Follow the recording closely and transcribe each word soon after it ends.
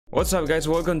What's up guys,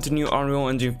 welcome to new Unreal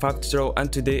Engine 5 tutorial, and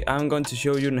today I'm going to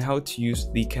show you how to use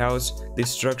the chaos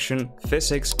destruction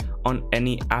physics on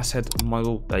any asset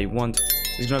model that you want.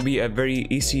 It's going to be a very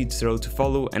easy tutorial to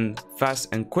follow and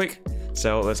fast and quick,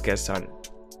 so let's get started.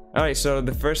 Alright, so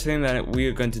the first thing that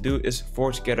we're going to do is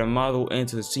force get a model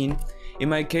into the scene. In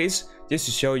my case, just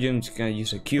to show you, I'm just going to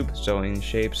use a cube. So in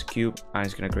shapes, cube, I'm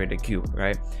just going to create a cube,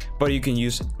 right? But you can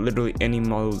use literally any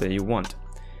model that you want.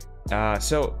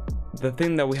 So the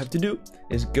thing that we have to do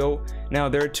is go. Now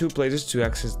there are two places to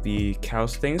access the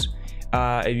chaos things.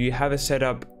 If you have it set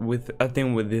up with a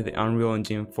thing with the Unreal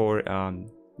Engine 4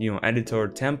 editor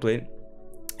template,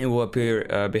 it will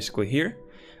appear basically here.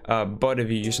 But if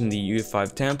you're using the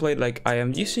UE5 template like I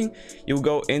am using, you'll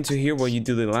go into here where you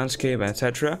do the landscape,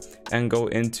 etc., and go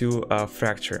into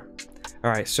fracture.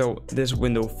 Alright, so this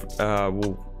window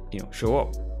will show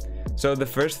up. So the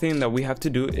first thing that we have to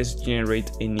do is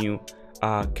generate a new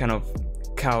kind of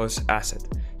chaos asset.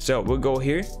 So we'll go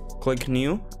here, click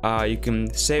new. You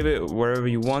can save it wherever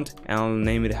you want, and I'll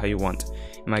name it how you want.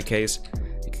 In my case,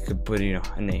 you could put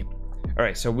a name. All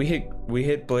right, so we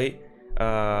hit play,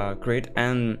 create,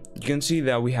 and you can see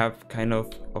that we have kind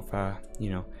of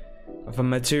a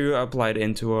material applied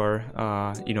into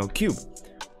our cube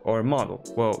or model.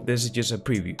 Well, this is just a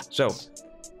preview. So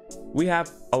we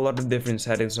have a lot of different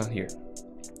settings on here,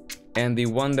 and the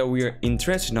one that we are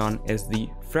interested on is the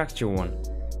fracture one.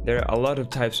 There are a lot of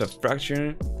types of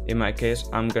fracture. In my case,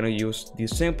 I'm gonna use the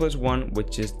simplest one,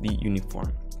 which is the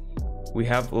uniform. We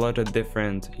have a lot of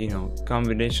different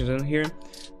combinations in here.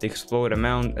 The explode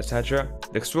amount, etc.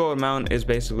 The explode amount is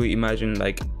basically, imagine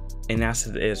like an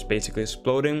asset is basically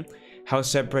exploding, how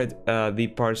separate the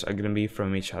parts are gonna be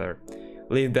from each other.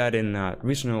 Leave that in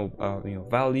reasonable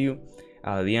value.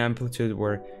 The amplitude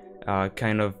were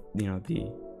kind of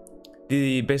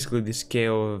basically the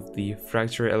scale of the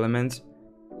fracture elements.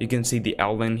 You can see the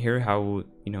outline here, how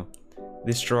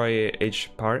destroy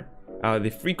each part. The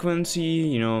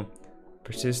frequency,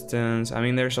 persistence. I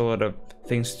mean, there's a lot of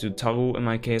things to toggle. In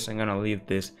my case, I'm gonna leave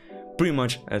this pretty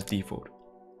much as default.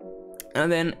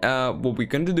 And then what we're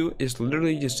going to do is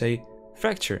literally just say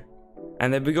fracture,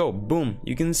 and there we go. Boom!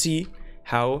 You can see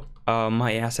how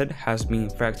my asset has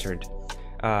been fractured.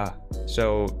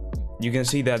 So you can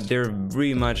see that they're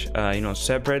very much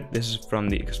separate. This is from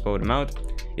the explode amount.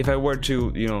 If I were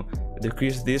to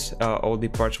decrease this, all the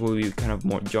parts will be kind of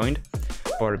more joined,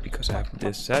 but because I have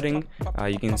this setting,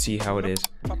 you can see how it is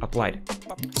applied.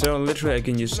 So literally I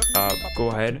can just go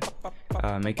ahead,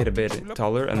 make it a bit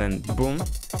taller, and then boom,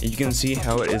 you can see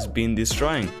how it is being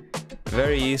destroying.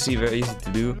 Very easy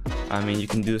to do. I mean, you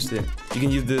can use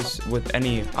this with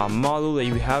any model that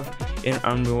you have in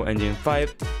Unreal Engine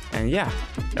 5. And yeah,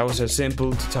 that was a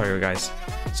simple tutorial, guys.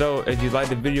 So if you like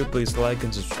the video, please like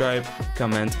and subscribe,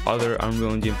 comment other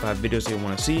Unreal Engine 5 videos that you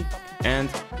want to see, and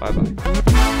bye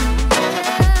bye.